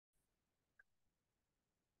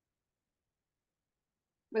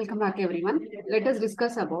Welcome back, everyone. Let us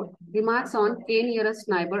discuss about remarks on k-nearest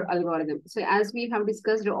neighbor algorithm. So as we have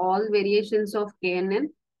discussed all variations of KNN,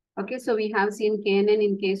 okay, so we have seen KNN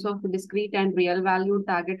in case of discrete and real value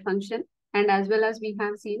target function, and as well as we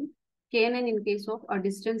have seen KNN in case of a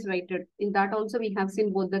distance weighted. In that also we have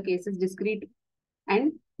seen both the cases, discrete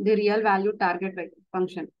and the real value target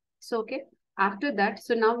function. So, okay, after that,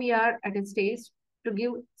 so now we are at a stage to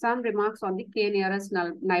give some remarks on the k-nearest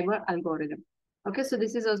neighbor algorithm. Okay, so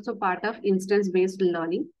this is also part of instance-based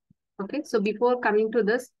learning. Okay, so before coming to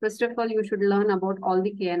this, first of all, you should learn about all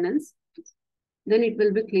the KNNs. Then it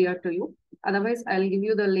will be clear to you. Otherwise, I'll give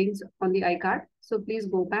you the links on the iCard. So please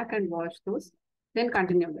go back and watch those. Then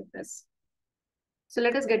continue with this. So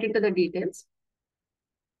let us get into the details.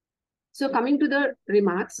 So coming to the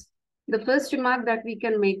remarks, the first remark that we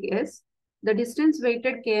can make is the distance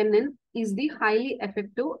weighted KNN is the highly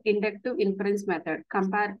effective inductive inference method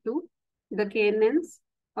compared to the KNNs.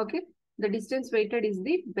 Okay, the distance weighted is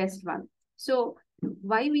the best one. So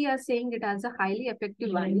why we are saying it as a highly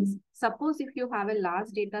effective one is, suppose if you have a large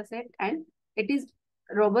data set and it is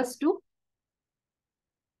robust to,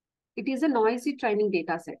 it is a noisy training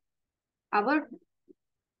data set. Our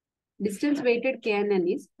distance weighted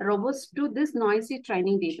KNN is robust to this noisy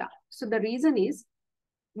training data. So the reason is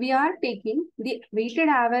we are taking the weighted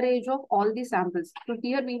average of all the samples. So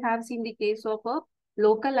here we have seen the case of a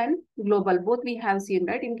local and global. Both we have seen,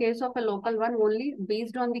 right? In case of a local one, only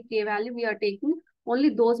based on the K value, we are taking only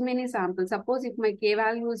those many samples. Suppose if my K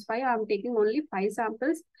value is 5, I am taking only 5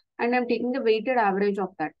 samples and I am taking the weighted average of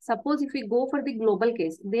that. Suppose if we go for the global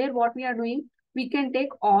case, there what we are doing, we can take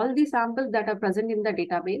all the samples that are present in the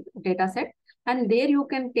database data set, and there you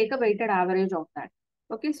can take a weighted average of that.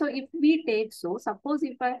 Okay, so if we take, so suppose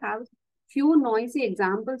if I have few noisy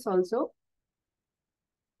examples also,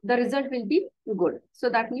 the result will be good. So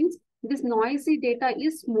that means this noisy data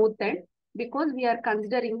is smoothed because we are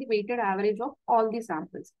considering the weighted average of all the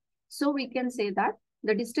samples. So we can say that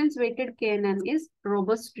the distance weighted KNN is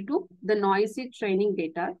robust to the noisy training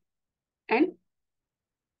data, and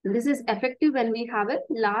this is effective when we have a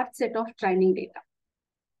large set of training data.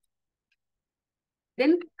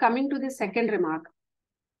 Then coming to the second remark,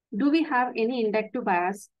 do we have any inductive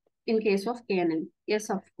bias in case of KNN? Yes,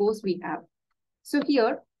 of course we have. So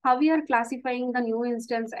here, how we are classifying the new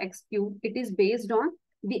instance XQ, it is based on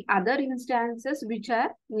the other instances which are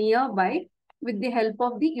nearby with the help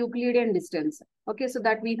of the Euclidean distance. Okay, so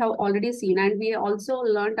that we have already seen, and we also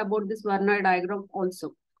learned about this Werner diagram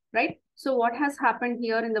also, right? So what has happened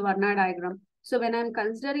here in the Werner diagram? So when I'm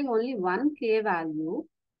considering only one K value,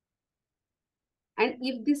 and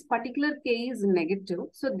if this particular K is negative,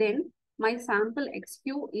 so then my sample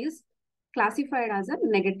XQ is classified as a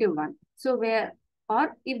negative one. So where,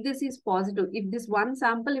 or if this is positive, if this one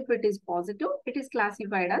sample, if it is positive, it is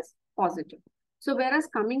classified as positive. So whereas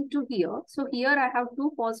coming to here, so here I have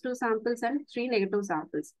 2 positive samples and 3 negative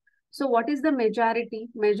samples. So what is the majority?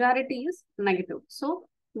 Majority is negative. So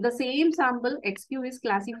the same sample XQ is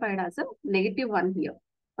classified as a negative one here.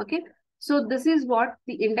 Okay. So this is what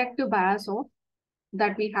the inductive bias of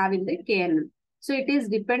that we have in the KNN. So it is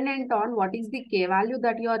dependent on what is the K value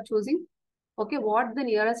that you are choosing. Okay, what the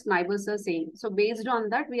nearest neighbors are saying. So based on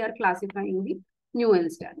that, we are classifying the new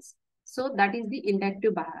instance. So that is the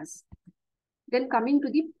inductive bias. Then coming to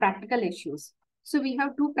the practical issues. So we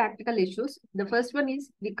have 2 practical issues. The first one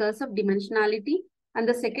is the curse of dimensionality, and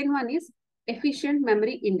the second one is efficient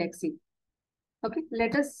memory indexing. Okay,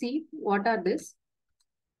 let us see what are this.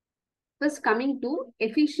 First, coming to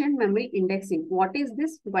efficient memory indexing. What is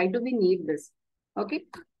this? Why do we need this? Okay.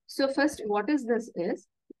 So first, what is this is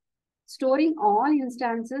storing all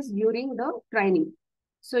instances during the training.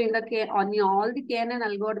 So in the on all the KNN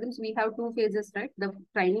algorithms, we have 2 phases, right? The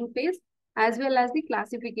training phase as well as the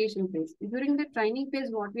classification phase. During the training phase,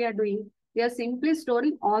 what we are doing, we are simply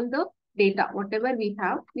storing all the data, whatever we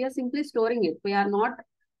have, we are simply storing it. We are not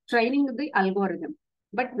training the algorithm.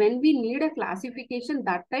 But when we need a classification,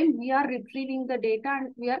 that time we are retrieving the data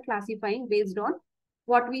and we are classifying based on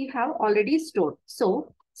what we have already stored.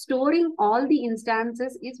 So storing all the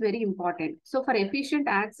instances is very important. So for efficient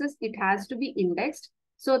access, it has to be indexed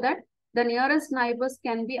so that the nearest neighbors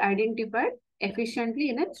can be identified efficiently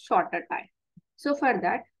in a shorter time. So for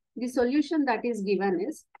that, the solution that is given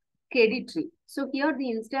is KD tree. So here the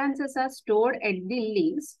instances are stored at the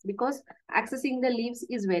leaves because accessing the leaves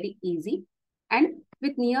is very easy, and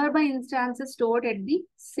with nearby instances stored at the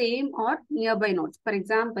same or nearby nodes. For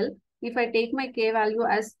example, if I take my K value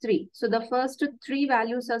as 3, so the first 3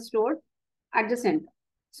 values are stored adjacent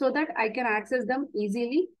so that I can access them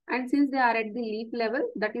easily. And since they are at the leaf level,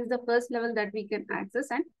 that is the first level that we can access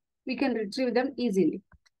and we can retrieve them easily.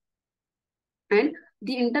 And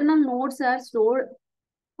the internal nodes are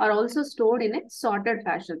also stored in a sorted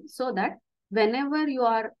fashion, so that whenever you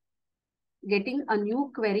are getting a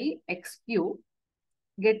new query XQ,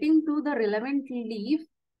 getting to the relevant leaf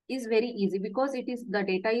is very easy because the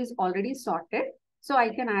data is already sorted, so I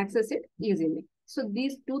can access it easily. So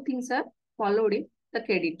these two things are followed in the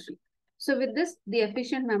KD tree. So with this, the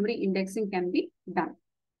efficient memory indexing can be done.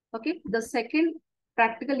 Okay, the second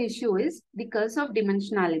practical issue is the curse of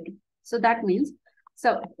dimensionality. So that means,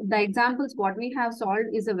 so the examples what we have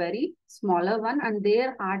solved is a very smaller one, and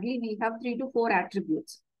there hardly we have 3 to 4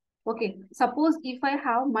 attributes. Okay, suppose if I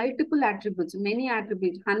have multiple attributes, many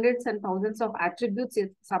attributes, hundreds and thousands of attributes,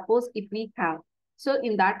 suppose if we have. So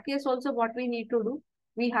in that case also what we need to do,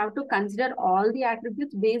 we have to consider all the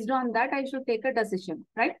attributes. Based on that, I should take a decision,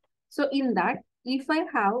 right? So in that, if I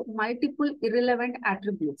have multiple irrelevant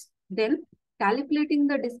attributes, then calculating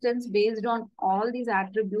the distance based on all these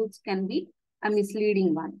attributes can be a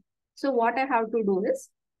misleading one. So what I have to do is,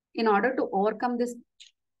 in order to overcome this,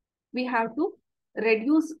 we have to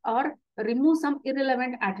reduce or remove some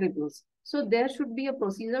irrelevant attributes. So there should be a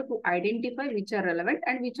procedure to identify which are relevant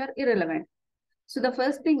and which are irrelevant. So the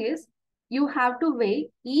first thing is, you have to weigh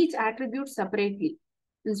each attribute separately.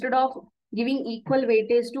 Instead of giving equal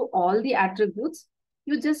weightage to all the attributes,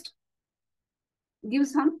 you just give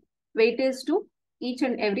some weightage to each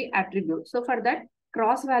and every attribute. So for that,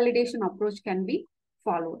 cross-validation approach can be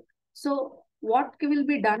followed. So what will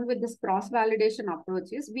be done with this cross-validation approach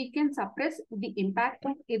is, we can suppress the impact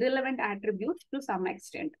of irrelevant attributes to some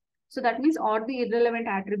extent. So that means all the irrelevant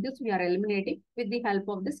attributes we are eliminating with the help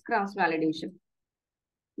of this cross-validation.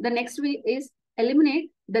 The next way is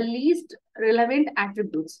eliminate the least relevant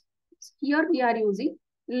attributes. Here we are using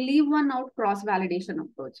leave one out cross-validation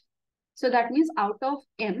approach. So that means out of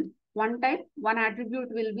M, one attribute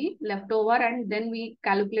will be left over and then we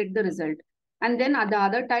calculate the result. And then at the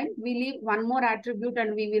other time, we leave one more attribute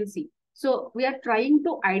and we will see. So we are trying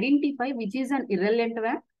to identify which is an irrelevant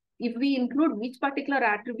one. If we include which particular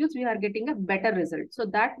attributes, we are getting a better result. So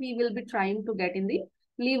that we will be trying to get in the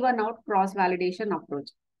leave one out cross-validation approach.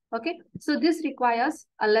 Okay, so this requires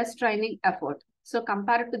a less training effort. So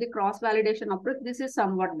compared to the cross-validation approach, this is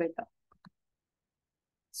somewhat better.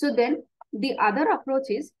 So then the other approach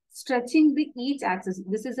is stretching the each axis.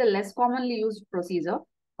 This is a less commonly used procedure.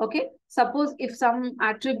 Okay, suppose if some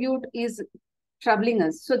attribute is troubling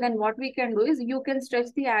us, so then what we can do is, you can stretch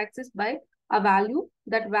the axis by a value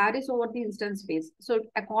that varies over the instance space. So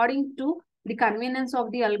according to the convenience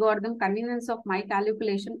of the algorithm, convenience of my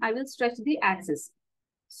calculation, I will stretch the axis.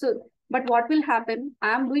 So, but what will happen? I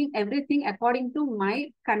am doing everything according to my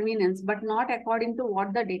convenience, but not according to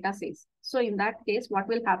what the data says. So in that case, what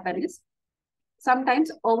will happen is,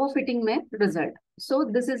 sometimes overfitting may result. So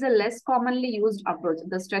this is a less commonly used approach.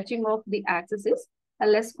 The stretching of the axis is a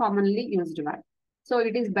less commonly used one. So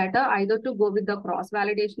it is better either to go with the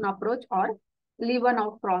cross-validation approach or leave one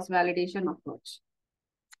out cross-validation approach.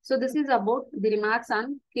 So this is about the remarks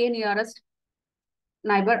on k-nearest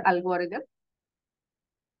neighbor algorithm.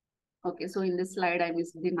 Okay, so in this slide, I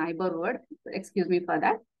missed the neighbor word. Excuse me for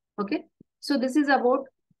that. Okay, so this is about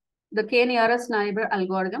the k-nearest neighbor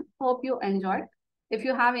algorithm. Hope you enjoyed. If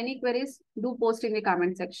you have any queries, do post in the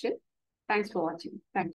comment section. Thanks for watching. Thank you.